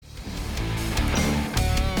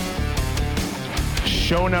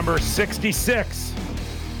Show number 66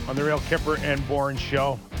 on the Real Kipper and Bourne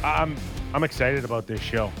Show. I'm excited about this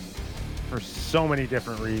show for so many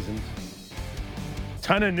different reasons.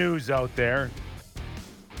 Ton of news out there.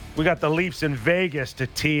 We got the Leafs in Vegas to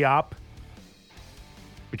tee up,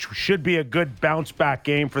 which should be a good bounce back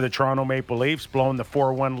game for the Toronto Maple Leafs, blowing the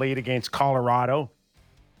 4-1 lead against Colorado.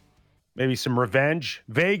 Maybe some revenge.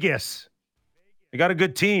 Vegas, they got a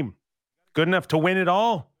good team. Good enough to win it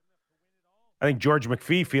all. I think George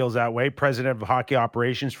McPhee feels that way, president of hockey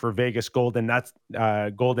operations for Vegas Golden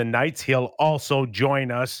Knights. He'll also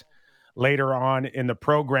join us later on in the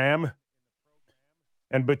program.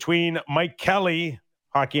 And between Mike Kelly,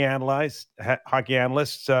 hockey analyst with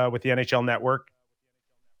the NHL Network,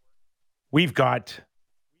 we've got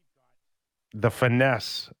the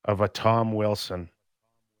finesse of a Tom Wilson.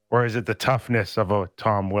 Or is it the toughness of a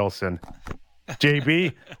Tom Wilson?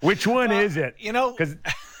 JB, which one is it? Because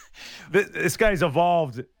this guy's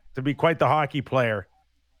evolved to be quite the hockey player.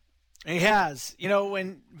 He has.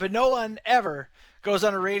 But no one ever goes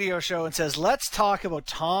on a radio show and says, let's talk about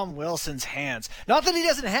Tom Wilson's hands. Not that he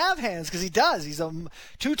doesn't have hands, because he does. He's a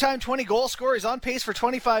two-time 20-goal scorer. He's on pace for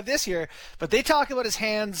 25 this year. But they talk about his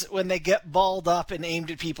hands when they get balled up and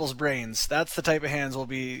aimed at people's brains. That's the type of hands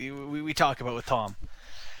we talk about with Tom.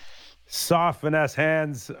 Soft finesse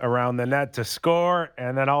hands around the net to score,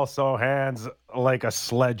 and then also hands like a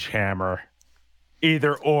sledgehammer.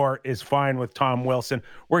 Either or is fine with Tom Wilson.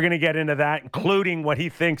 We're going to get into that, including what he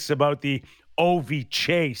thinks about the Ovi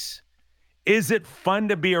chase. Is it fun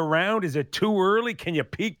to be around? Is it too early? Can you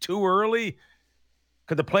peak too early?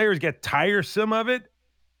 Could the players get tiresome of it?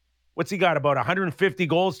 What's he got, about 150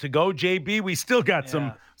 goals to go, JB? We still got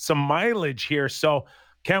some mileage here, so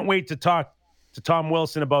can't wait to talk to Tom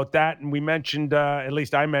Wilson about that. And we mentioned, at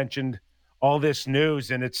least I mentioned, all this news,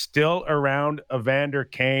 and it's still around Evander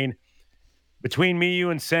Kane. Between me,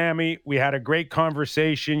 you, and Sammy, we had a great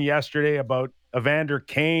conversation yesterday about Evander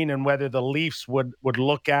Kane and whether the Leafs would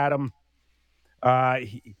look at him.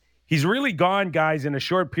 He's really gone, guys, in a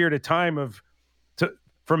short period of time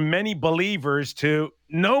from many believers to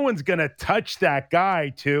no one's going to touch that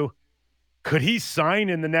guy to could he sign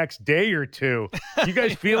in the next day or two? You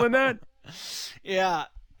guys feeling that? Yeah,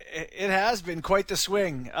 it has been quite the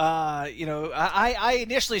swing. I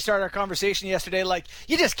initially started our conversation yesterday like,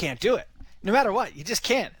 you just can't do it. No matter what, you just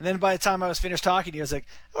can't. And then by the time I was finished talking to you, I was like,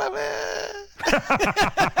 well,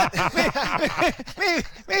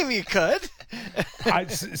 maybe you could.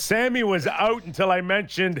 Sammy was out until I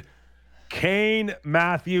mentioned Kane,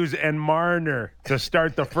 Matthews, and Marner to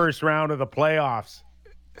start the first round of the playoffs.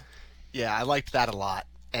 Yeah, I liked that a lot,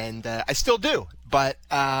 and I still do. But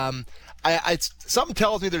something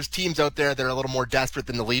tells me there's teams out there that are a little more desperate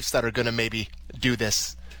than the Leafs that are going to maybe do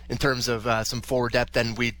this in terms of some forward depth.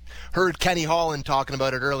 And we heard Kenny Holland talking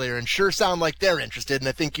about it earlier and sure sound like they're interested. And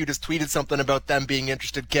I think you just tweeted something about them being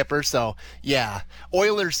interested, Kipper. So, yeah,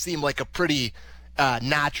 Oilers seem like a pretty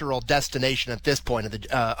natural destination at this point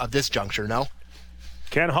of this juncture, no?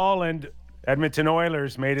 Ken Holland, Edmonton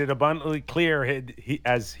Oilers, made it abundantly clear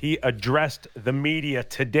as he addressed the media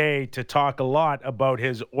today to talk a lot about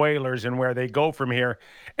his Oilers and where they go from here,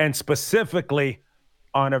 and specifically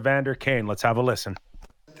on Evander Kane. Let's have a listen.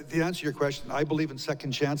 To answer your question, I believe in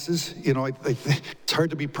second chances. It's hard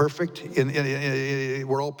to be perfect.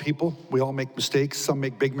 We're all people. We all make mistakes. Some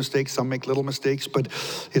make big mistakes. Some make little mistakes. But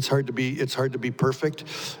it's hard to be perfect.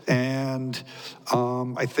 And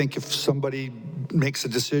I think if somebody makes a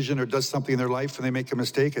decision or does something in their life and they make a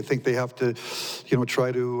mistake, I think they have to,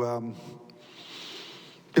 try to,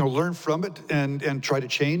 learn from it and try to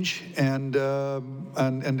change and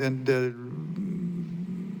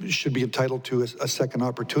should be entitled to a second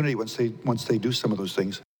opportunity once they do some of those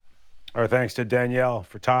things. Our thanks to Danielle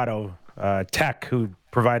Furtado, Tech, who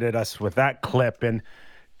provided us with that clip. And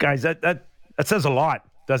guys, that says a lot,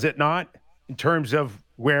 does it not? In terms of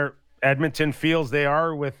where Edmonton feels they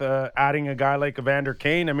are with adding a guy like Evander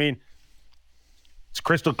Kane. I mean, it's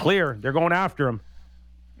crystal clear. They're going after him.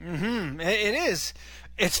 Mm-hmm. It is.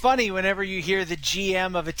 It's funny whenever you hear the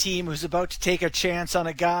GM of a team who's about to take a chance on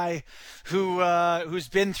a guy who's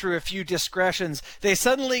been through a few discretions, they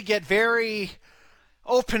suddenly get very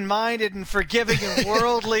open-minded and forgiving and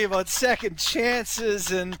worldly about second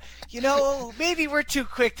chances, and maybe we're too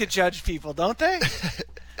quick to judge people, don't they?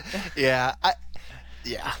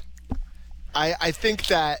 I think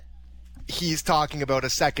that he's talking about a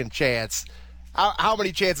second chance. How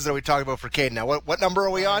many chances are we talking about for Kane now? What number are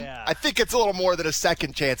we on? Yeah. I think it's a little more than a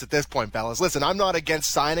second chance at this point, fellas. Listen, I'm not against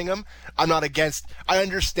signing him. I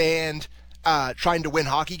understand trying to win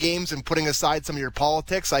hockey games and putting aside some of your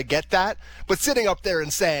politics. I get that. But sitting up there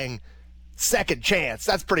and saying second chance.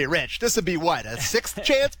 That's pretty rich. This would be what, a sixth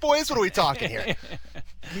chance, boys? What are we talking here?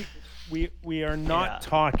 We are not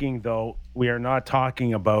talking, though. We are not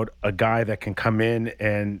talking about a guy that can come in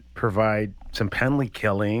and provide some penalty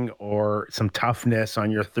killing or some toughness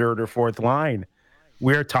on your third or fourth line.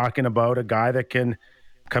 We're talking about a guy that can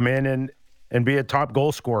come in and be a top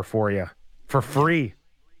goal scorer for you for free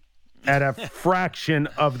at a fraction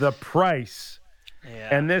of the price. Yeah.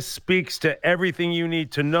 And this speaks to everything you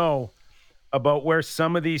need to know about where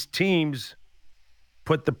some of these teams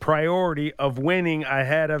put the priority of winning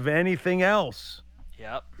ahead of anything else.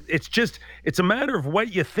 Yep. It's a matter of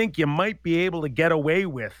what you think you might be able to get away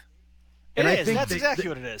with. It And I is. think That's exactly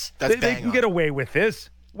what it is. That's they bang can on. get away with this.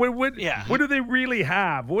 What Yeah. do they really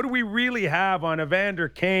have? What do we really have on Evander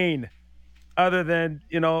Kane other than,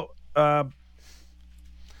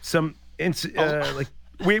 some like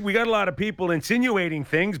we got a lot of people insinuating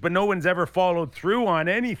things, but no one's ever followed through on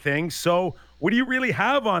anything. So what do you really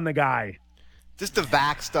have on the guy? Just the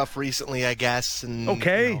Vac stuff recently, I guess. And,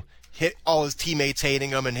 Okay. hit all his teammates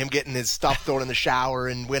hating him and him getting his stuff thrown in the shower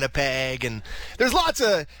in Winnipeg. And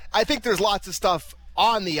I think there's lots of stuff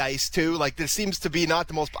on the ice too. Like there seems to be not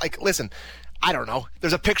the most, like, listen, I don't know.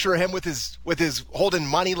 There's a picture of him with his holding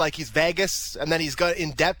money like he's Vegas, and then he's got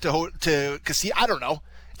in debt to casino. I don't know.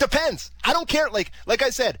 Depends. I don't care. Like I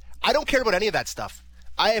said, I don't care about any of that stuff.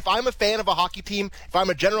 If I'm a fan of a hockey team, if I'm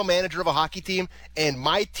a general manager of a hockey team, and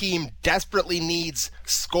my team desperately needs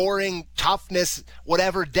scoring, toughness,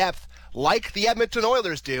 whatever depth, like the Edmonton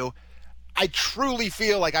Oilers do, I truly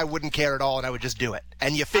feel like I wouldn't care at all, and I would just do it.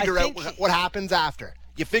 And you figure out what happens after.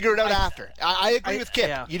 You figure it out after. I agree with Kip.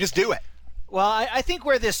 Yeah. You just do it. Well, I think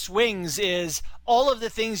where this swings is all of the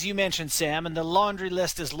things you mentioned, Sam, and the laundry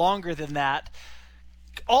list is longer than that,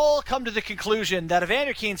 all come to the conclusion that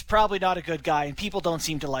Evander Kane's probably not a good guy and people don't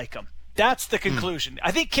seem to like him. That's the conclusion.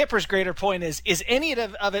 I think Kipper's greater point is any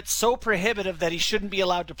of it so prohibitive that he shouldn't be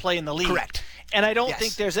allowed to play in the league? Correct. And I don't Yes.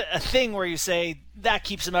 think there's a thing where you say that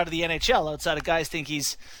keeps him out of the NHL outside of guys think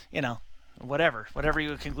he's, whatever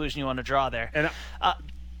conclusion you want to draw there. And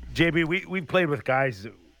JB, we've played with guys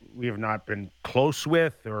that we have not been close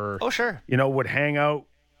with or, Oh, sure. Would hang out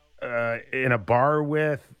in a bar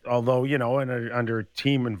with, although, under a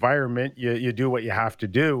team environment, you do what you have to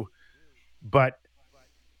do. But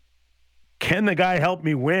can the guy help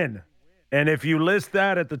me win? And if you list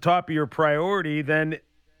that at the top of your priority, then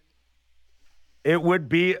it would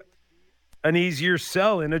be an easier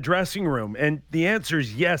sell in a dressing room. And the answer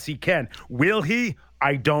is yes, he can. Will he?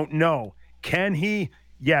 I don't know. Can he?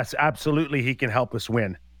 Yes, absolutely, he can help us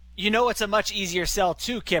win. It's a much easier sell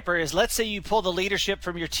too, Kipper, is let's say you pull the leadership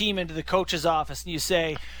from your team into the coach's office and you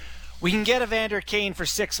say, we can get Evander Kane for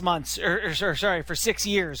 6 months, for 6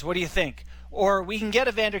 years. What do you think? Or we can get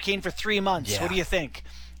Evander Kane for 3 months. Yeah. What do you think?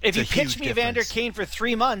 If you It's a pitch huge me Evander difference. Kane for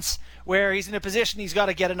 3 months, where he's in a position he's got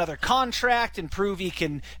to get another contract and prove he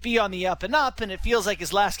can be on the up and up, and it feels like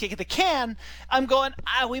his last kick at the can, I'm going,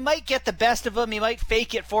 we might get the best of him. He might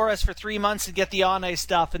fake it for us for 3 months and get the on-ice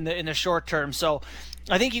stuff in the short term. So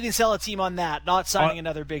I think you can sell a team on that, not signing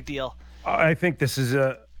another big deal. I think this is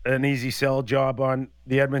an easy sell job on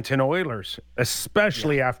the Edmonton Oilers,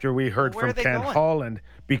 especially after we heard Where are from they Ken going? Holland,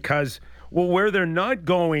 because where they're not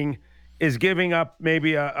going is giving up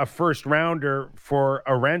maybe a first rounder for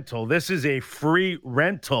a rental. This is a free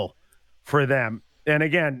rental for them. And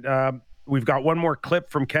again, we've got one more clip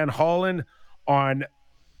from Ken Holland on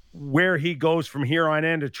where he goes from here on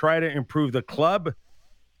in to try to improve the club.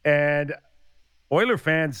 And Oiler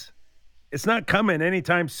fans, it's not coming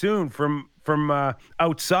anytime soon from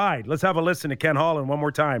outside. Let's have a listen to Ken Holland one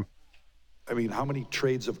more time. I mean, how many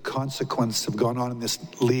trades of consequence have gone on in this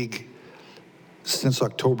league since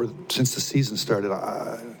October, since the season started?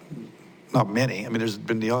 Not many. I mean, there's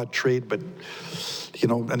been the odd trade, but,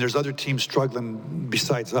 and there's other teams struggling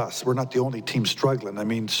besides us. We're not the only team struggling. I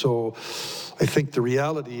mean, so I think the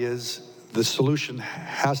reality is the solution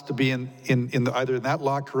has to be in either in that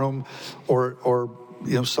locker room or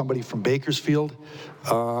somebody from Bakersfield.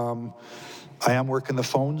 I am working the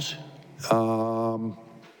phones.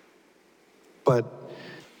 But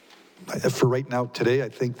for right now, today, I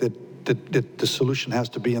think that the solution has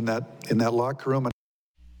to be in that locker room.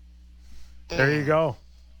 There you go.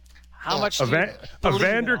 How much do you believe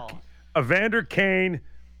in it all? Evander Kane,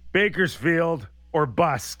 Bakersfield, or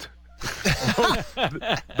bust.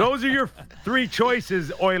 Those are your three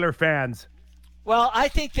choices, Oiler fans. Well, I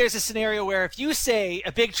think there's a scenario where if you say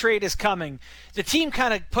a big trade is coming, the team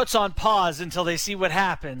kind of puts on pause until they see what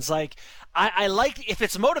happens. Like, I like if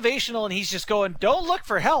it's motivational and he's just going, don't look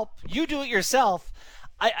for help, you do it yourself.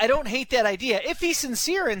 I don't hate that idea. If he's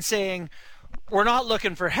sincere in saying, we're not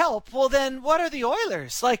looking for help. Well, then what are the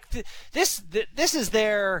Oilers? Like, this is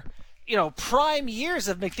their, prime years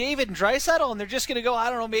of McDavid and Draisaitl, and they're just going to go, I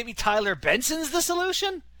don't know, maybe Tyler Benson's the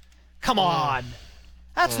solution? Come on.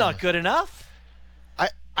 That's not good enough.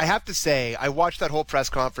 I have to say, I watched that whole press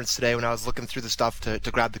conference today when I was looking through the stuff to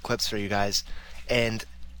grab the clips for you guys. And,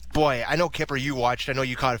 boy, I know, Kipper, you watched. I know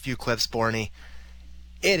you caught a few clips, Borny.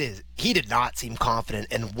 He did not seem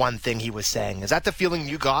confident in one thing he was saying. Is that the feeling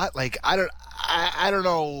you got? Like, I don't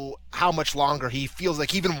know how much longer he feels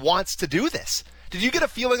like he even wants to do this. Did you get a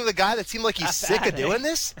feeling of the guy that seemed like he's sick of doing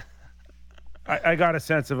this? I got a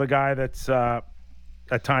sense of a guy that's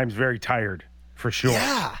at times very tired, for sure.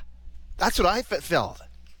 Yeah, that's what I felt.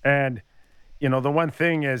 And, the one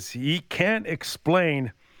thing is he can't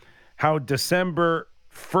explain how December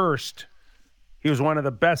 1st, he was one of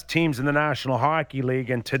the best teams in the National Hockey League,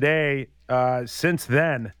 and today, since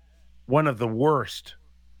then, one of the worst.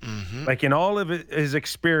 Mm-hmm. Like, in all of his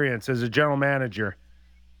experience as a general manager,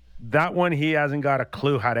 that one he hasn't got a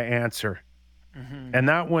clue how to answer. Mm-hmm. And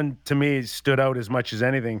that one, to me, stood out as much as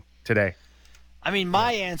anything today. I mean,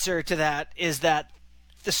 my answer to that is that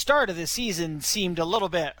the start of the season seemed a little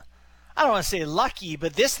bit, I don't want to say lucky,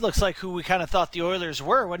 but this looks like who we kind of thought the Oilers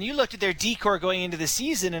were. When you looked at their decor going into the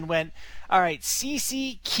season and went, all right,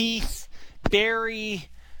 Ceci, Keith, Barry,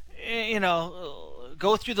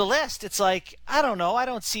 go through the list. It's like, I don't know. I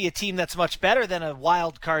don't see a team that's much better than a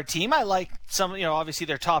wild card team. I like some, obviously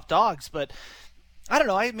they're top dogs, but I don't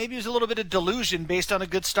know. Maybe it was a little bit of delusion based on a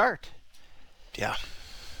good start. Yeah.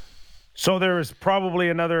 So there is probably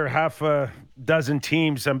another half a dozen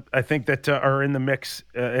teams, I think, that are in the mix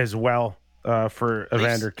as well for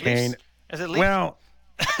Evander Kane. Is it Leafs? Well,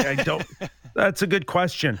 I don't. That's a good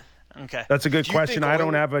question. Okay. That's a good question. I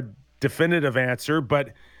don't have a definitive answer,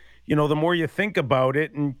 but, the more you think about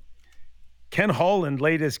it, and Ken Holland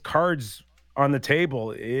laid his cards on the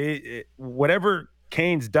table. Whatever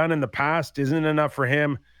Kane's done in the past isn't enough for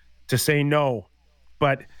him to say no.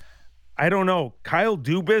 But I don't know. Kyle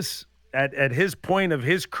Dubas, at his point of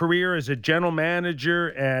his career as a general manager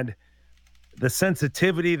and the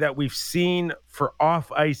sensitivity that we've seen for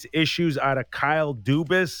off-ice issues out of Kyle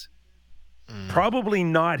Dubas, probably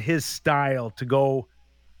not his style to go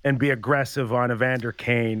and be aggressive on Evander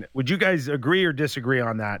Kane. Would you guys agree or disagree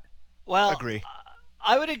on that? Well, agree.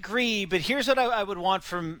 I would agree, but here's what I would want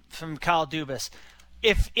from Kyle Dubas.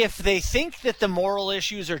 If they think that the moral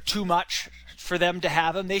issues are too much for them to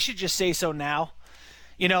have him, they should just say so now.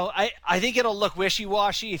 I think it'll look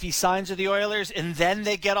wishy-washy if he signs with the Oilers and then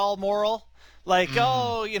they get all moral. Like,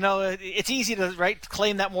 it's easy to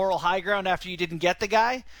claim that moral high ground after you didn't get the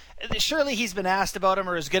guy. Surely he's been asked about him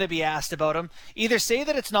or is going to be asked about him. Either say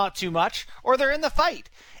that it's not too much or they're in the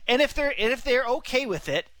fight. And if they're okay with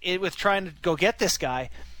it, with trying to go get this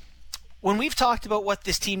guy, when we've talked about what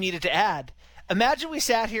this team needed to add, imagine we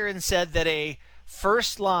sat here and said that a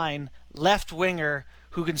first-line left winger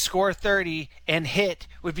who can score 30 and hit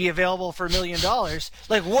would be available for $1 million.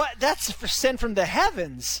 Like, what? That's sent from the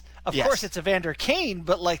heavens. Of course, it's Evander Kane,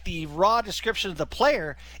 but like the raw description of the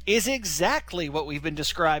player is exactly what we've been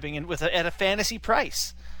describing, and at a fantasy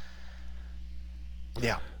price.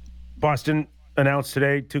 Yeah. Boston announced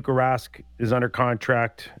today Tuukka Rask is under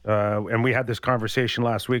contract, and we had this conversation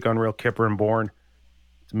last week on Real Kipper and Bourne.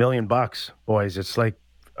 It's $1 million, boys. It's like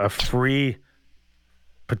a free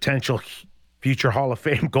potential future Hall of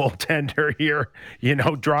Fame goaltender here,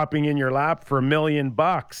 dropping in your lap for $1 million.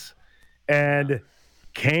 And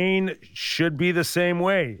Kane should be the same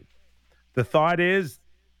way. The thought is,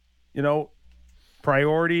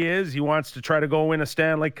 priority is he wants to try to go win a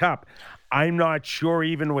Stanley Cup. I'm not sure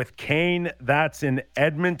even with Kane, that's in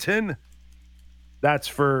Edmonton. That's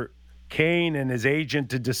for Kane and his agent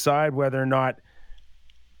to decide whether or not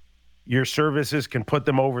your services can put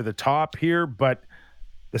them over the top here. But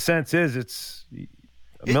the sense is it's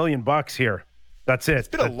 $1 million here. That's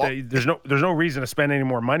it. There's no reason to spend any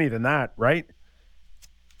more money than that, right?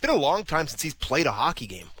 It's been a long time since he's played a hockey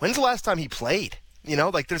game. When's the last time he played?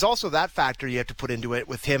 There's also that factor you have to put into it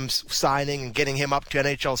with him signing and getting him up to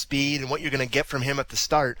NHL speed and what you're going to get from him at the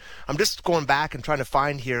start. I'm just going back and trying to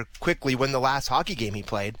find here quickly when the last hockey game he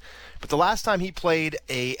played. But the last time he played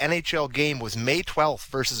a NHL game was May 12th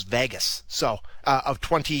versus Vegas, of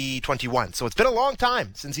 2021. So it's been a long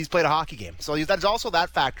time since he's played a hockey game. So that's also that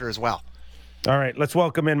factor as well. All right, let's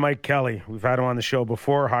welcome in Mike Kelly. We've had him on the show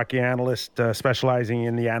before, hockey analyst specializing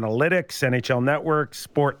in the analytics, NHL Network,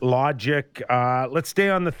 Sport Logic. Let's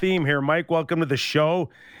stay on the theme here. Mike, welcome to the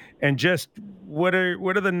show. And just what are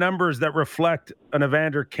the numbers that reflect an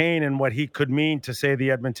Evander Kane and what he could mean to, say,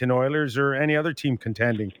 the Edmonton Oilers or any other team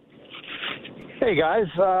contending? Hey, guys.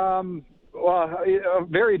 a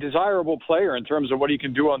very desirable player in terms of what he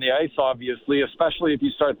can do on the ice, obviously, especially if you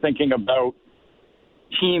start thinking about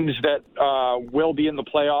teams that will be in the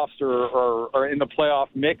playoffs or in the playoff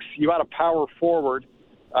mix. You got a power forward.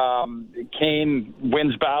 Kane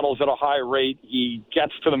wins battles at a high rate. He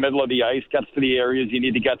gets to the middle of the ice, gets to the areas you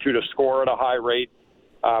need to get to score at a high rate,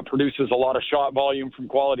 produces a lot of shot volume from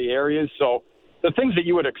quality areas. So the things that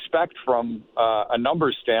you would expect from a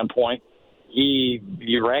numbers standpoint, he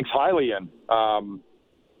ranks highly in.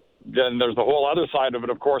 Then there's the whole other side of it,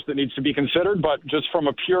 of course, that needs to be considered. But just from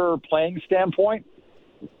a pure playing standpoint,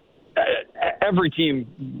 every team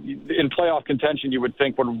in playoff contention, you would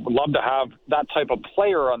think, would love to have that type of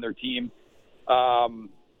player on their team,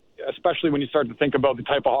 especially when you start to think about the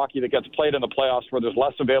type of hockey that gets played in the playoffs where there's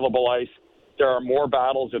less available ice, there are more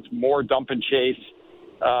battles, it's more dump and chase.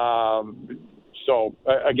 So,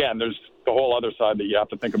 again, there's the whole other side that you have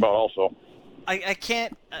to think about also. I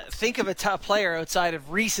can't think of a top player outside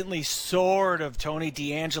of recently sort of Tony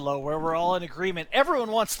DeAngelo where we're all in agreement.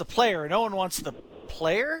 Everyone wants the player. No one wants the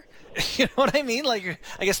player. You know what I mean? Like,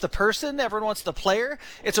 I guess the person, everyone wants the player.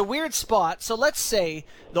 It's a weird spot. So let's say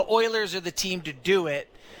the Oilers are the team to do it.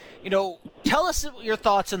 You know, tell us your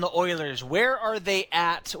thoughts on the Oilers. Where are they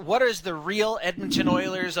at? What is the real Edmonton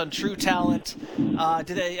Oilers on true talent? I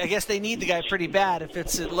guess they need the guy pretty bad if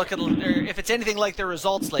it's anything like their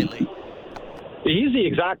results lately. He's the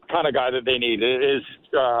exact kind of guy that they need. It is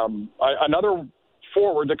another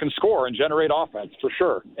forward that can score and generate offense for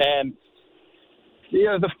sure. And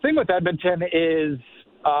the thing with Edmonton is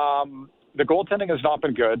the goaltending has not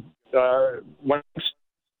been good. When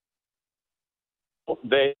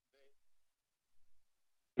they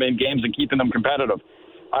in games and keeping them competitive,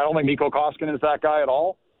 I don't think Mikko Koskinen is that guy at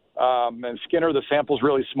all. And Skinner, the sample's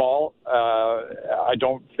really small. I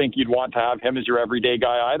don't think you'd want to have him as your everyday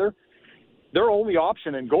guy either. Their only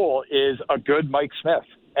option in goal is a good Mike Smith,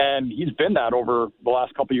 and he's been that over the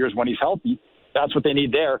last couple of years when he's healthy. That's what they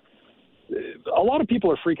need there. A lot of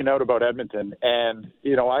people are freaking out about Edmonton, and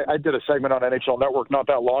I did a segment on NHL Network not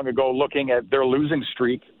that long ago looking at their losing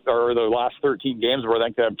streak, or their last 13 games where I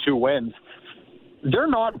think they have 2 wins. They're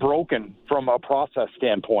not broken from a process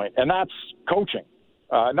standpoint, and that's coaching.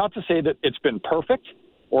 Not to say that it's been perfect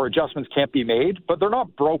or adjustments can't be made, but they're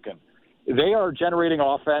not broken. They are generating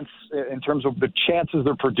offense in terms of the chances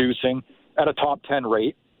they're producing at a top 10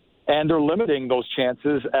 rate, and they're limiting those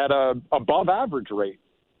chances at a above average rate.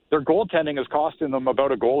 Their goaltending is costing them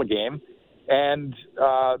about a goal a game, and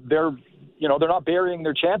they're not burying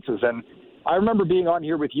their chances. And I remember being on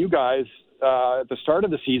here with you guys at the start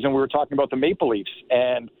of the season. We were talking about the Maple Leafs,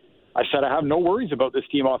 and I said I have no worries about this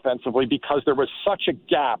team offensively because there was such a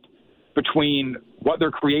gap between what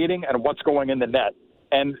they're creating and what's going in the net.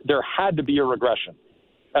 And there had to be a regression.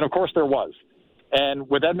 And, of course, there was. And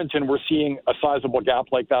with Edmonton, we're seeing a sizable gap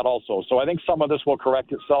like that also. So I think some of this will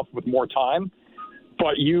correct itself with more time.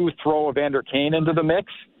 But you throw Evander Kane into the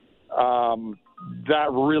mix, that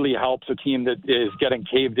really helps a team that is getting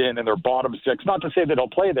caved in their bottom 6. Not to say that he'll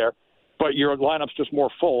play there, but your lineup's just more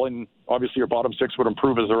full, and obviously your bottom 6 would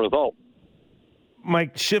improve as a result.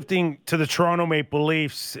 Mike, shifting to the Toronto Maple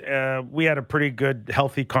Leafs, we had a pretty good,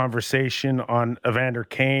 healthy conversation on Evander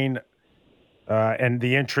Kane and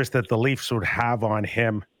the interest that the Leafs would have on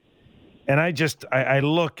him. And I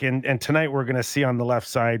look, and tonight we're going to see on the left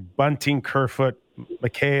side, Bunting, Kerfoot,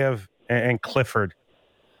 Mikheyev, and Clifford.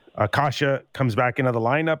 Kasha comes back into the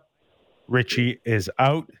lineup. Richie is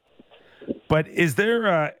out. But is there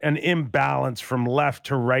an imbalance from left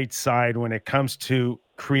to right side when it comes to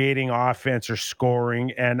creating offense or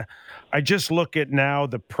scoring? And I just look at now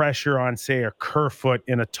the pressure on, say, a Kerfoot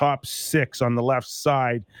in a top 6 on the left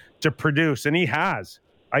side to produce. And he has.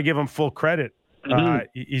 I give him full credit. Mm-hmm.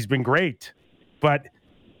 He's been great. But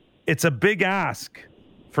it's a big ask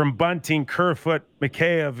from Bunting, Kerfoot,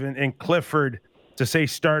 Mikheyev, and Clifford to, say,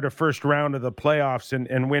 start a first round of the playoffs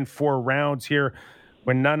and win 4 rounds here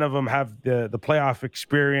when none of them have the playoff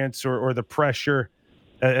experience or the pressure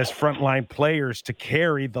as frontline players to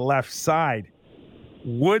carry the left side.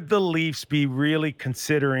 Would the Leafs be really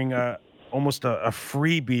considering almost a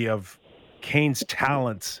freebie of Kane's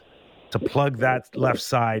talents to plug that left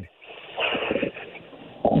side?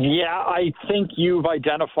 Yeah, I think you've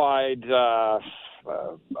identified,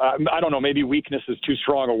 I don't know, maybe weakness is too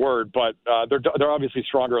strong a word, but they're obviously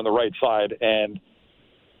stronger on the right side. And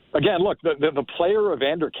again, look, the player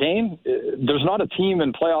Evander Kane, there's not a team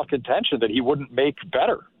in playoff contention that he wouldn't make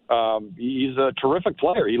better. He's a terrific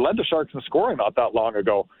player. He led the Sharks in scoring not that long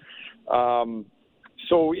ago.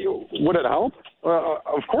 So would it help?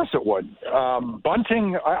 Of course it would.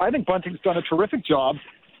 Bunting, I think Bunting's done a terrific job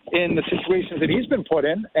in the situations that he's been put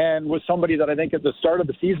in, and was somebody that I think at the start of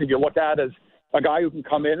the season you look at as a guy who can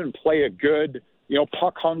come in and play a good,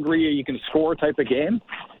 puck hungry, you can score type of game.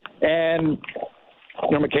 And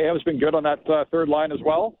Mikheyev's been good on that third line as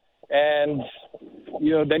well. And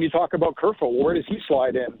then you talk about Kerfoot. Where does he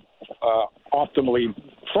slide in optimally?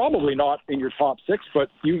 Probably not in your top six, but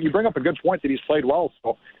you bring up a good point that he's played well.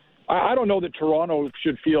 So I don't know that Toronto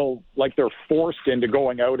should feel like they're forced into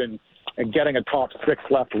going out and getting a top six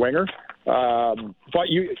left winger. But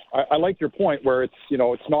I like your point where it's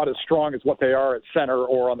not as strong as what they are at center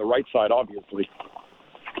or on the right side, obviously.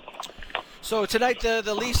 So tonight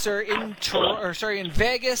the Leafs are in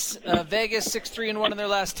Vegas. Vegas 6-3-1 in their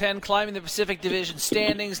last 10, climbing the Pacific Division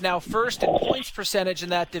standings. Now first in points percentage in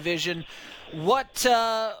that division. What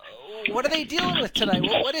are they dealing with tonight?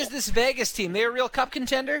 What is this Vegas team? They a real cup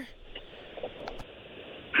contender?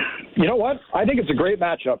 You know what? I think it's a great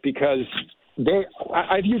matchup because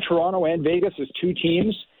I view Toronto and Vegas as two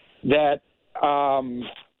teams that are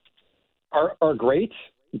great.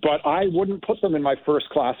 But I wouldn't put them in my first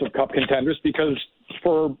class of cup contenders because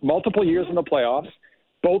for multiple years in the playoffs,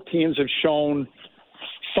 both teams have shown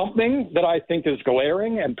something that I think is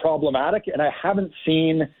glaring and problematic, and I haven't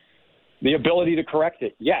seen the ability to correct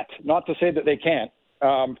it yet. Not to say that they can't.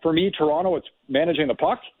 For me, Toronto, it's managing the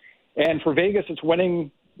puck, and for Vegas, it's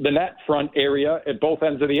winning the net front area at both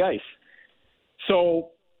ends of the ice.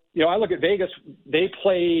 So, I look at Vegas. They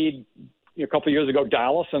played a couple of years ago,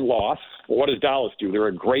 Dallas, and lost. Well, what does Dallas do? They're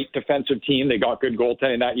a great defensive team. They got good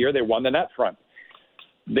goaltending that year. They won the net front.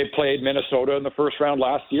 They played Minnesota in the first round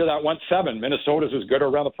last year. That went 7. Minnesota's as good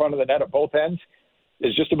around the front of the net at both ends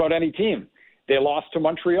as just about any team. They lost to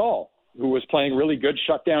Montreal, who was playing really good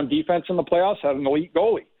shutdown defense in the playoffs, had an elite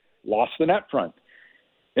goalie, lost the net front.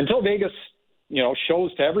 Until Vegas,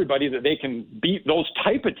 shows to everybody that they can beat those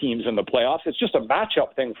type of teams in the playoffs, it's just a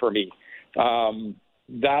matchup thing for me.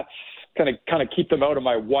 That's kind of keep them out of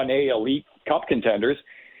my 1A elite cup contenders.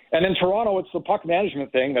 And in Toronto, it's the puck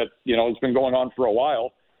management thing that, has been going on for a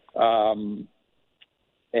while.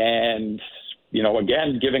 And,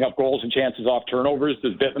 again, giving up goals and chances off turnovers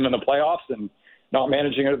has bit them in the playoffs and not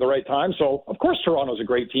managing it at the right time. So, of course, Toronto's a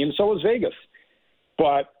great team. So is Vegas.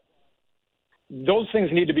 But those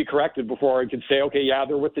things need to be corrected before I can say, okay, yeah,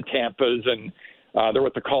 they're with the Tampas and they're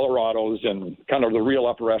with the Colorados and kind of the real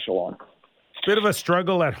upper echelon. Bit of a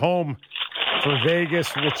struggle at home for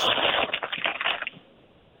Vegas, which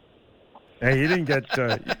hey, you didn't get.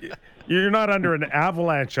 You're not under an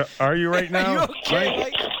avalanche, are you right now? Are you okay, right?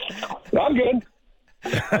 Mike? I'm good.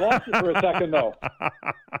 I lost it for a second though.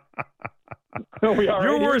 We are.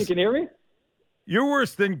 You're right worse. You can hear me. You're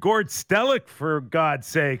worse than Gord Stellick, for God's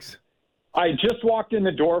sakes. I just walked in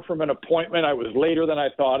the door from an appointment. I was later than I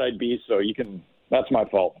thought I'd be, so that's my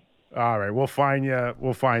fault. All right, we'll find you.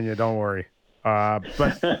 We'll find you. Don't worry.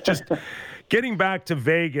 But just getting back to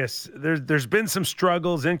Vegas, there's been some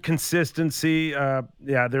struggles, inconsistency.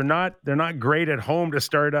 They're not great at home to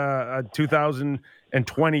start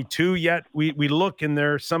 2022 yet. We look and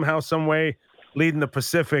they're somehow, some way leading the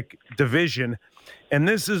Pacific Division, and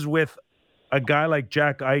this is with a guy like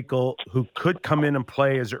Jack Eichel who could come in and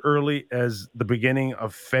play as early as the beginning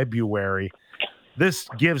of February. This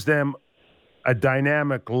gives them a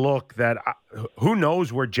dynamic look that who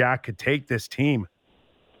knows where Jack could take this team.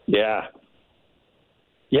 Yeah.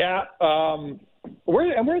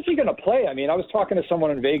 Where's he going to play? I mean, I was talking to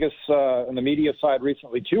someone in Vegas on the media side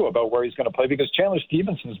recently too about where he's going to play because Chandler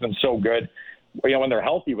Stevenson's been so good, when they're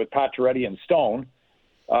healthy with Pacioretty and Stone.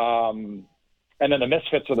 And then the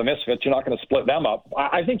misfits are the misfits. You're not going to split them up.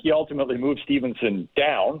 I think he ultimately moves Stevenson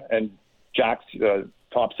down and Jack's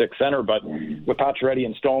top 6 center, but with Pacioretty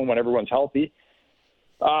and Stone when everyone's healthy.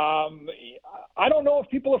 I don't know if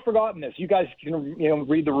people have forgotten this. You guys can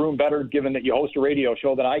read the room better given that you host a radio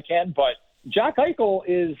show than I can, but Jack Eichel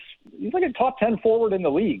he's like a top 10 forward in the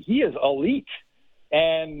league. He is elite.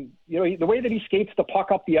 And, the way that he skates the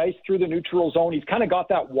puck up the ice through the neutral zone, he's kind of got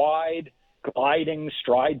that wide gliding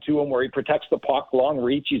stride to him where he protects the puck, long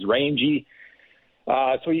reach, he's rangy.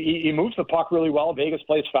 So he moves the puck really well. Vegas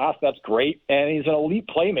plays fast. That's great. And he's an elite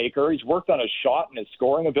playmaker. He's worked on his shot and his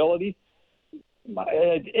scoring ability.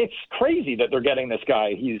 It's crazy that they're getting this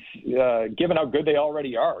guy. He's given how good they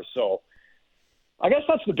already are. So I guess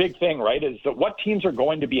that's the big thing, right, is that what teams are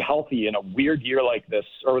going to be healthy in a weird year like this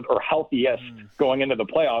or healthiest going into the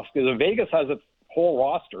playoffs? Because if Vegas has its whole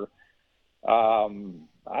roster,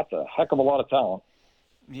 that's a heck of a lot of talent.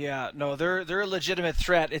 Yeah, no, they're a legitimate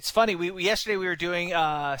threat. It's funny. Yesterday we were doing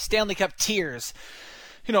Stanley Cup tiers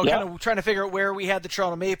kind of trying to figure out where we had the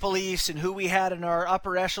Toronto Maple Leafs and who we had in our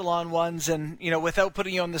upper echelon ones. And, without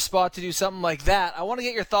putting you on the spot to do something like that, I want to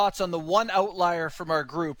get your thoughts on the one outlier from our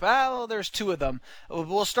group. Well, there's two of them.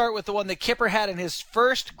 We'll start with the one that Kipper had in his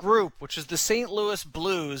first group, which is the St. Louis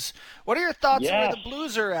Blues. What are your thoughts on where the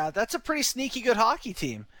Blues are at? That's a pretty sneaky good hockey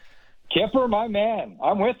team. Kipper, my man.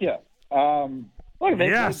 I'm with you. Look,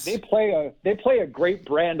 they play a great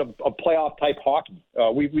brand of playoff type hockey.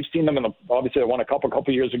 We've seen them obviously they won a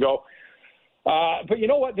couple years ago. But you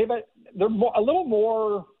know what? They're a little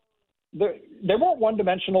more. They weren't one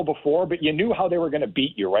dimensional before, but you knew how they were going to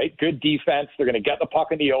beat you, right? Good defense. They're going to get the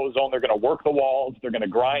puck in the O zone. They're going to work the walls. They're going to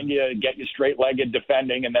grind you, get you straight legged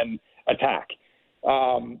defending, and then attack.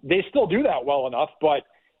 They still do that well enough, but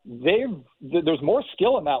there's more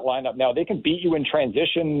skill in that lineup now. They can beat you in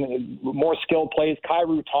transition, more skilled plays.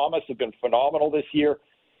 Kyrou Thomas have been phenomenal this year.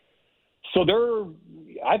 So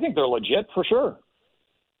I think they're legit for sure.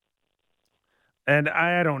 And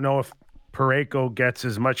I don't know if Parayko gets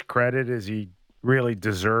as much credit as he really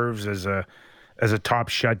deserves as a top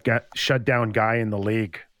shutdown guy in the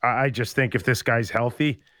league. I just think if this guy's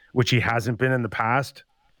healthy, which he hasn't been in the past,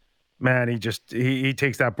 man, he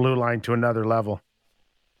takes that blue line to another level.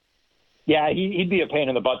 Yeah, he'd be a pain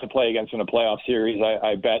in the butt to play against in a playoff series.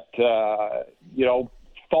 I bet,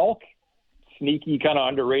 Falk, sneaky, kind of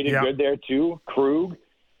underrated, good there too. Krug.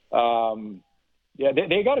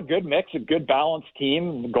 They got a good mix, a good balanced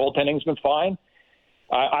team. The goaltending's been fine.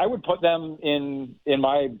 I would put them in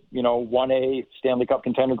my, 1A Stanley Cup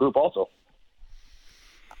contender group also.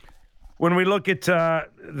 When we look at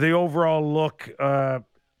the overall look, the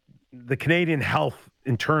Canadian health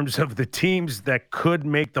in terms of the teams that could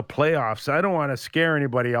make the playoffs, I don't want to scare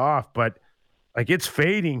anybody off, but it's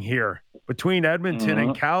fading here between Edmonton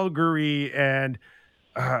and Calgary. And,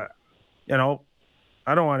 I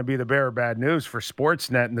don't want to be the bearer of bad news for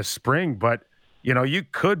Sportsnet in the spring, but, you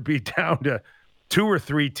could be down to 2 or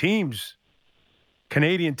 3 teams,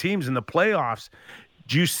 Canadian teams in the playoffs.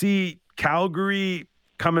 Do you see Calgary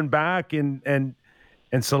coming back and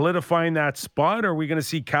solidifying that spot? Or are we going to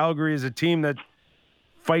see Calgary as a team that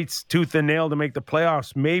fights tooth and nail to make the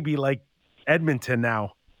playoffs, maybe like Edmonton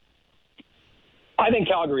now? I think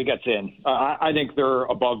Calgary gets in. I think they're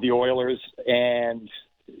above the Oilers. And,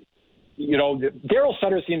 Darryl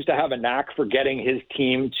Sutter seems to have a knack for getting his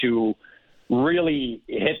team to really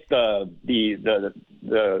hit their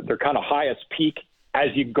kind of highest peak as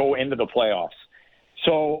you go into the playoffs.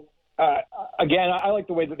 So, again, I like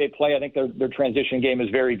the way that they play. I think their transition game is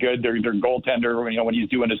very good. Their goaltender, when he's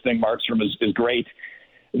doing his thing, Markstrom is great.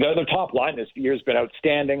 Their top line this year has been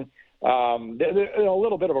outstanding. They're in a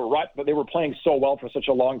little bit of a rut, but they were playing so well for such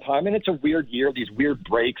a long time. And it's a weird year, these weird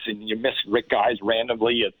breaks, and you miss guys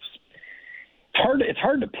randomly. It's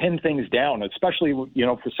hard to pin things down, especially,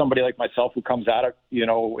 for somebody like myself who comes at it,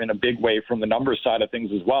 in a big way from the numbers side of things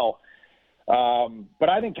as well. But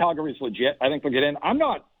I think Calgary's legit. I think they'll get in.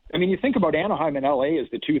 You think about Anaheim and LA as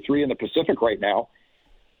the 2-3 in the Pacific right now.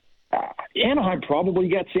 Anaheim probably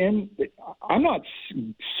gets in. I'm not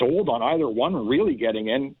sold on either one really getting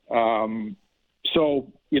in. So,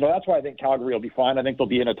 that's why I think Calgary will be fine. I think they'll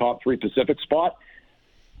be in a top 3 Pacific spot.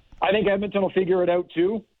 I think Edmonton will figure it out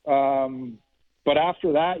too. But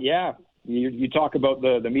after that, you talk about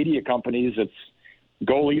the media companies. It's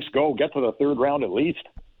go Leafs, go. Get to the third round at least.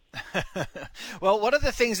 Well, one of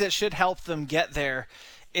the things that should help them get there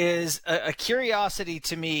is a curiosity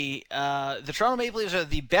to me. The Toronto Maple Leafs are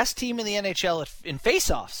the best team in the NHL in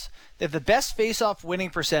faceoffs. They have the best faceoff winning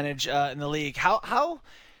percentage in the league. How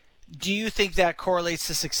do you think that correlates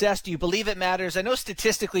to success? Do you believe it matters? I know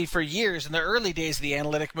statistically for years in the early days of the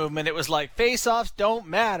analytic movement, it was like faceoffs don't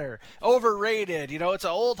matter, overrated. It's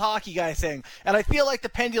an old hockey guy thing. And I feel like the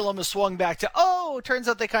pendulum has swung back to, it turns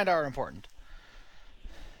out they kind of are important.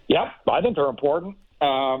 Yeah, I think they're important.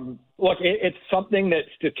 Look, it's something that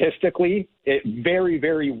statistically, very,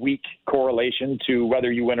 very weak correlation to whether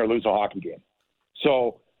you win or lose a hockey game.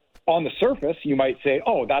 So on the surface, you might say,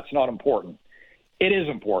 that's not important. It is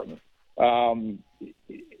important. Winning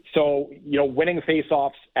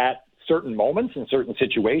faceoffs at certain moments in certain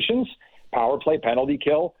situations, power play, penalty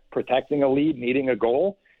kill, protecting a lead, needing a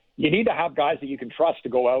goal, you need to have guys that you can trust to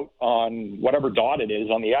go out on whatever dot it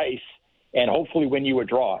is on the ice and hopefully win you a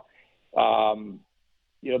draw.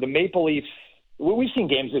 The Maple Leafs, we've seen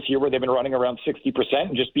games this year where they've been running around 60%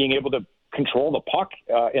 and just being able to control the puck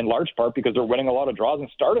in large part because they're winning a lot of draws and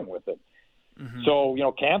starting with it. Mm-hmm. So,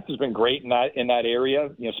 Kampf has been great in that area.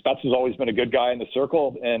 Spets has always been a good guy in the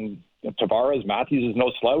circle, and Tavares, Matthews is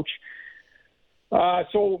no slouch.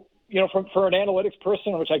 So, for an analytics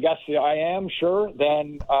person, which I guess I am, sure,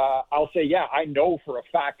 then I'll say, yeah, I know for a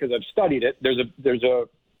fact because I've studied it. There's a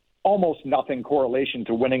almost nothing correlation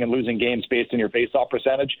to winning and losing games based on your faceoff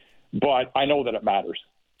percentage, but I know that it matters.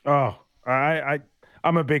 Oh,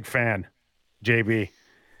 I'm a big fan, JB.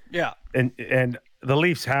 Yeah. And the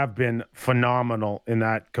Leafs have been phenomenal in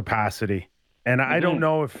that capacity. And I don't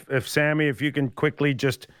know if Sammy, if you can quickly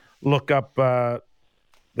just look up the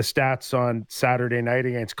stats on Saturday night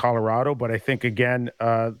against Colorado, but I think, again,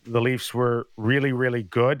 the Leafs were really, really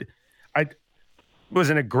good. It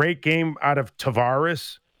wasn't a great game out of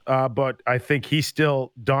Tavares, but I think he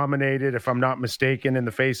still dominated, if I'm not mistaken, in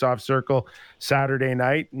the face-off circle Saturday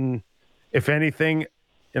night. And if anything,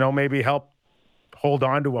 maybe help hold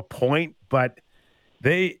on to a point. But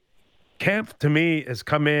Kemp, to me, has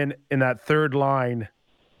come in that third line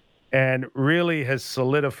and really has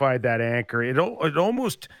solidified that anchor. It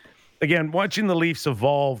almost, again, watching the Leafs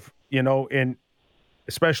evolve,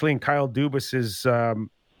 especially in Kyle Dubas's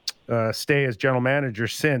stay as general manager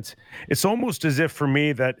since, it's almost as if for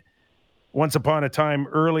me that once upon a time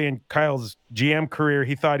early in Kyle's GM career,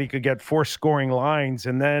 he thought he could get 4 scoring lines,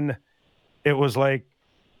 and then it was like,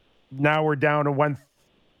 now we're down to 1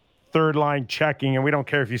 third line checking, and we don't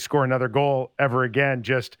care if you score another goal ever again,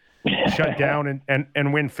 just shut down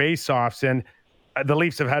and win faceoffs. And the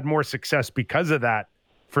Leafs have had more success because of that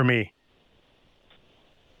for me.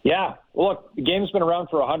 Yeah. Well, look, the game's been around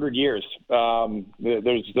for 100 years.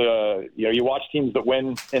 There's you watch teams that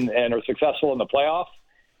win and are successful in the playoffs.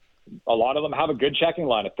 A lot of them have a good checking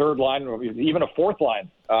line, a third line, or even a fourth line,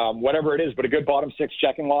 whatever it is, but a good bottom 6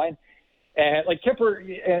 checking line. And like Kipper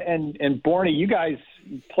and Borny, you guys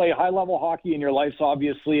play high-level hockey in your lives,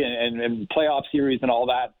 obviously, and playoff series and all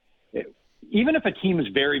that. Even if a team is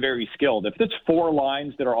very, very skilled, if it's 4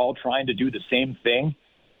 lines that are all trying to do the same thing,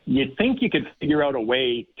 you'd think you could figure out a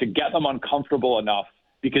way to get them uncomfortable enough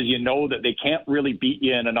because you know that they can't really beat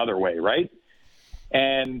you in another way, right?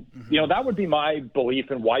 And, that would be my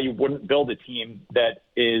belief in why you wouldn't build a team that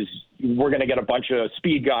is, we're going to get a bunch of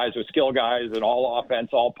speed guys or skill guys and all offense,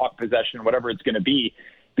 all puck possession, whatever it's going to be,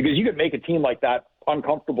 because you could make a team like that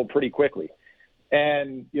uncomfortable pretty quickly.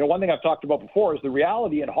 And, one thing I've talked about before is the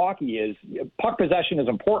reality in hockey is puck possession is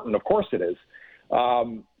important. Of course it is.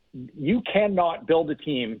 You cannot build a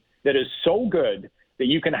team that is so good that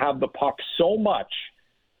you can have the puck so much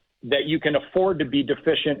that you can afford to be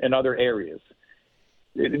deficient in other areas.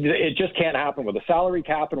 It just can't happen with a salary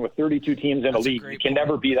cap and with 32 teams in a league. You can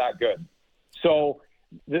never be that good. So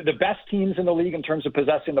the best teams in the league in terms of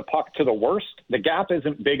possessing the puck to the worst, the gap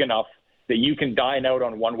isn't big enough that you can dine out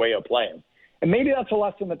on one way of playing. And maybe that's a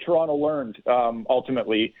lesson that Toronto learned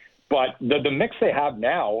ultimately. But the mix they have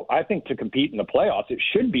now, I think to compete in the playoffs, it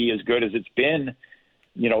should be as good as it's been,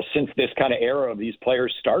 since this kind of era of these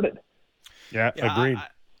players started. Yeah, agreed.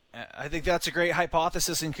 I think that's a great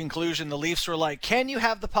hypothesis and conclusion. The Leafs were like, can you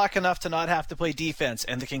have the puck enough to not have to play defense?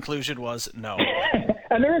 And the conclusion was no.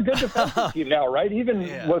 And they're a good defensive team now, right? Even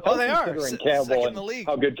without considering Campbell and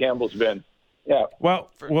how good Campbell's been. Yeah. Well,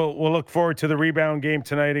 we'll look forward to the rebound game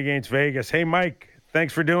tonight against Vegas. Hey, Mike,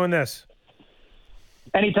 thanks for doing this.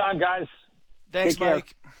 Anytime, guys. Thanks,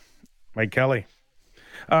 Mike. Mike Kelly.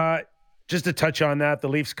 Just to touch on that, the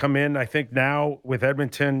Leafs come in, I think now with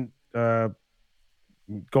Edmonton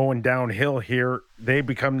going downhill here, they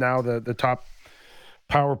become now the top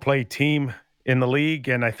power play team in the league,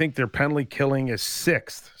 and I think their penalty killing is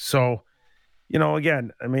 6th. So,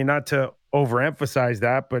 again, I mean, not to overemphasize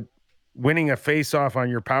that, but winning a face-off on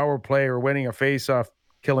your power play or winning a face-off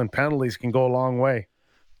killing penalties can go a long way.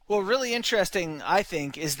 Well, really interesting, I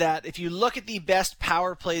think, is that if you look at the best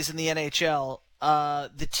power plays in the NHL,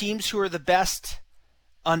 the teams who are the best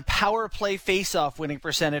on power play face-off winning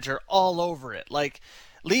percentage are all over it. Like,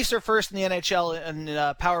 Leafs are first in the NHL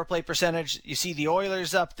in power play percentage. You see the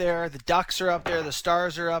Oilers up there, the Ducks are up there, the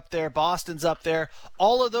Stars are up there, Boston's up there.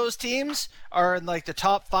 All of those teams are in like the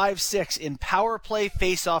top 5-6 in power play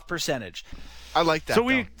face-off percentage. I like that. So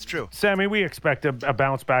it's true. Sammy, we expect a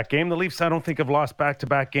bounce-back game. The Leafs, I don't think, have lost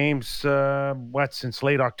back-to-back games, since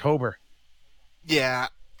late October. Yeah,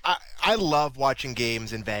 I love watching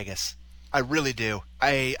games in Vegas. I really do.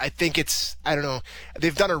 I think I don't know,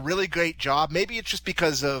 they've done a really great job. Maybe it's just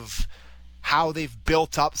because of how they've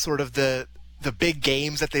built up sort of the big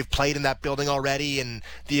games that they've played in that building already and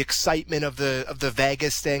the excitement of the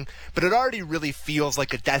Vegas thing. But it already really feels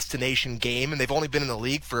like a destination game, and they've only been in the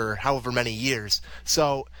league for however many years.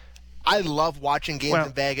 So I love watching games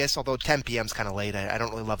in Vegas, although 10 p.m. is kind of late. I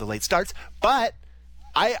don't really love the late starts. But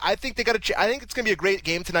I think they got I think it's going to be a great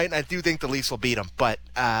game tonight, and I do think the Leafs will beat them. But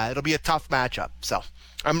it'll be a tough matchup. So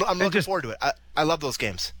I'm looking forward to it. I love those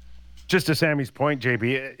games. Just to Sammy's point,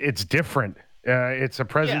 JB, it's different. It's a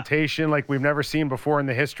presentation like we've never seen before in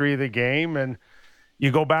the history of the game. And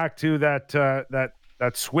you go back to that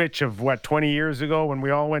switch of 20 years ago when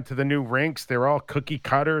we all went to the new rinks. They were all cookie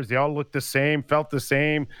cutters. They all looked the same, felt the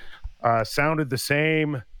same, sounded the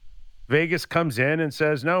same. Vegas comes in and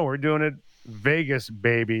says, no, we're doing it Vegas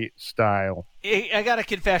baby style. I got a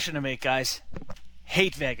confession to make, guys.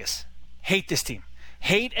 Hate Vegas. Hate this team.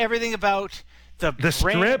 Hate everything about the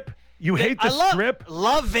Strip. You hate the Strip?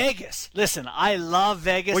 Love Vegas. Listen, I love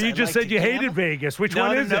Vegas. Well, you just said you hated Vegas. Which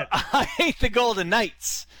one is it? I hate the Golden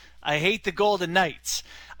Knights.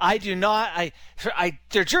 I do not.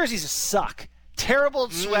 Their jerseys suck. Terrible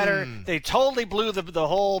sweater. They totally blew the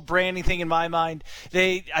whole branding thing in my mind.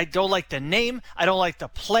 I don't like the name. I don't like the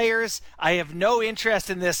players. I have no interest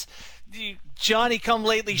in this Johnny come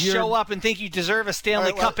lately show up and think you deserve a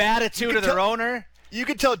Stanley Cup attitude of their owner. You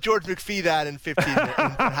can tell George McPhee that in 15 minutes, in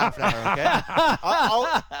half an hour, okay?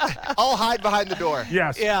 I'll hide behind the door.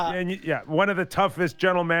 Yes. Yeah. And one of the toughest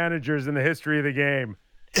general managers in the history of the game.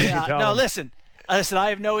 Yeah. No, listen, I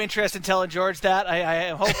have no interest in telling George that.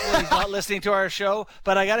 I hopefully he's not listening to our show.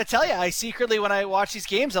 But I got to tell you, I secretly, when I watch these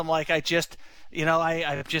games, I'm like, I've just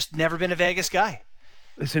never been a Vegas guy.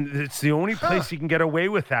 Listen, it's the only place you can get away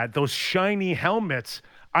with that. Those shiny helmets.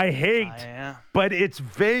 I hate, but it's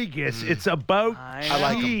Vegas. It's about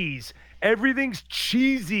cheese. Everything's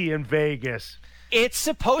cheesy in Vegas. It's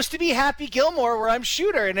supposed to be Happy Gilmore where I'm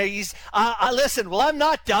shooter, and he's listen. Well, I'm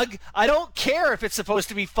not Doug. I don't care if it's supposed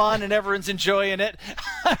to be fun and everyone's enjoying it.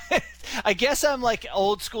 I guess I'm like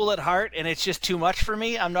old school at heart, and it's just too much for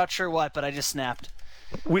me. I'm not sure what, but I just snapped.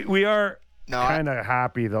 We are kind of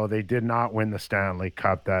happy though. They did not win the Stanley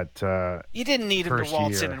Cup. You didn't need him to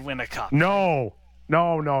waltz in and win a cup. No.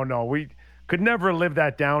 We could never live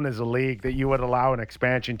that down as a league that you would allow an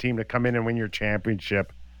expansion team to come in and win your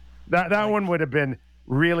championship. That one would have been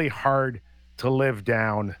really hard to live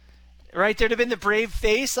down. Right, there'd have been the brave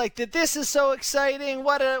face, like this is so exciting.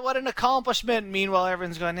 What an accomplishment. Meanwhile,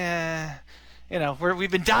 everyone's going,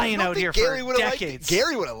 we've been dying out here for decades.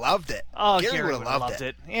 Gary would have loved it. Oh, Gary would have loved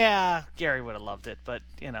it. Yeah, Gary would have loved it, but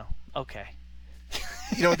okay.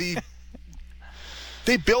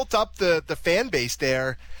 They built up the fan base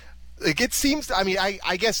there. Like it seems,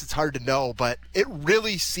 I guess it's hard to know, but it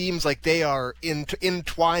really seems like they are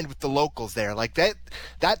entwined with the locals there. Like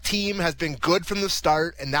that team has been good from the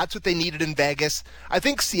start, and that's what they needed in Vegas. I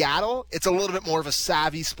think Seattle, it's a little bit more of a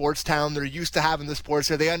savvy sports town. They're used to having the sports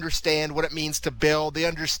there. They understand what it means to build. They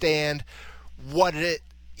understand what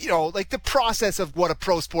like the process of what a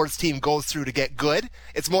pro sports team goes through to get good.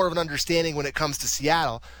 It's more of an understanding when it comes to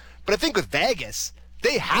Seattle. But I think with Vegas,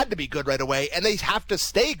 they had to be good right away, and they have to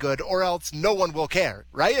stay good, or else no one will care,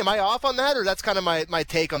 right? Am I off on that, or that's kind of my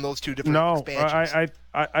take on those two different expansions?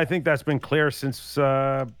 I think that's been clear since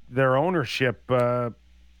their ownership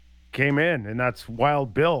came in, and that's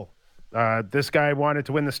Wild Bill. This guy wanted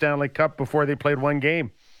to win the Stanley Cup before they played one game,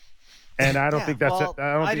 and I don't think that's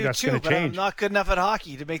going to change. I'm not good enough at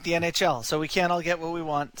hockey to make the NHL, so we can't all get what we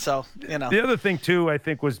want. So the other thing too, I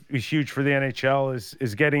think was huge for the NHL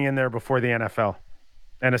is getting in there before the NFL.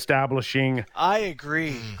 And establishing. I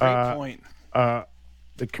agree. Great point.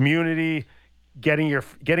 The community getting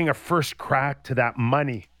a first crack to that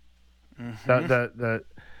money, the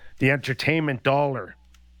entertainment dollar,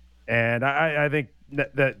 and I think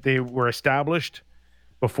that they were established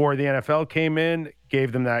before the NFL came in,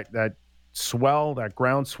 gave them that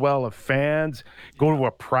groundswell of fans. Go to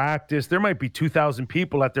a practice. There might be 2,000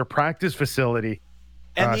 people at their practice facility.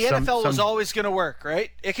 And the NFL was always going to work,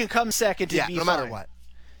 right? It can come second to be no matter what.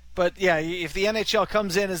 But, yeah, if the NHL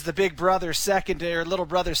comes in as the big brother second or little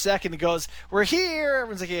brother second and goes, we're here,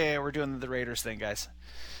 everyone's like, yeah, we're doing the Raiders thing, guys.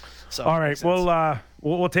 So, all right,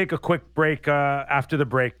 we'll take a quick break after the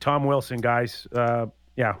break. Tom Wilson, guys,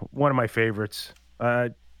 one of my favorites.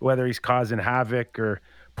 Whether he's causing havoc or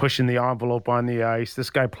pushing the envelope on the ice, this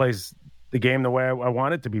guy plays the game the way I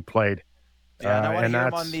want it to be played. Yeah, and I want to hear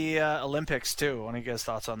him on the Olympics, too. I want to get his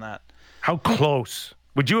thoughts on that. How close?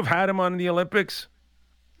 Would you have had him on the Olympics?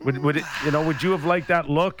 Would you have liked that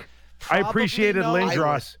look? Probably I appreciated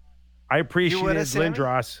Lindros. I appreciated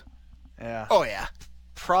Lindros. Yeah. Oh yeah.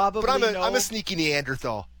 Probably. But I'm a sneaky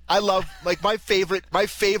Neanderthal. I love my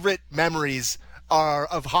favorite memories are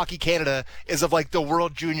of Hockey Canada is of like the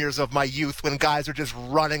World Juniors of my youth when guys are just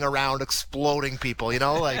running around exploding people,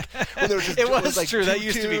 like when there was just it was like true. That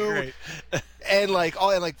used to be great. And like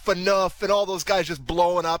Phaneuf and all those guys just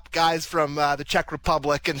blowing up guys from the Czech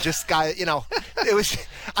Republic and just it was.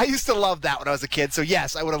 I used to love that when I was a kid. So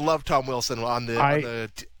yes, I would have loved Tom Wilson on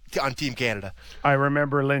the on Team Canada. I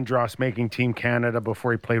remember Lindros making Team Canada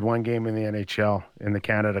before he played one game in the NHL in the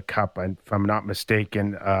Canada Cup, if I'm not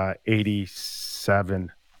mistaken,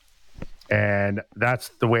 87. And that's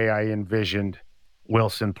the way I envisioned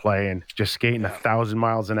Wilson playing, just skating 1,000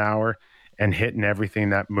 miles an hour and hitting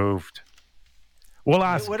everything that moved. We'll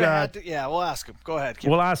ask. We'll ask him. Go ahead.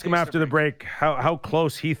 We'll ask him after the break how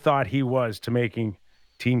close he thought he was to making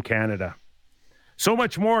Team Canada. So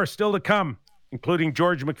much more still to come, including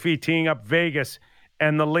George McPhee teeing up Vegas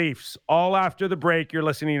and the Leafs. All after the break. You're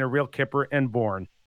listening to Real Kipper and Bourne.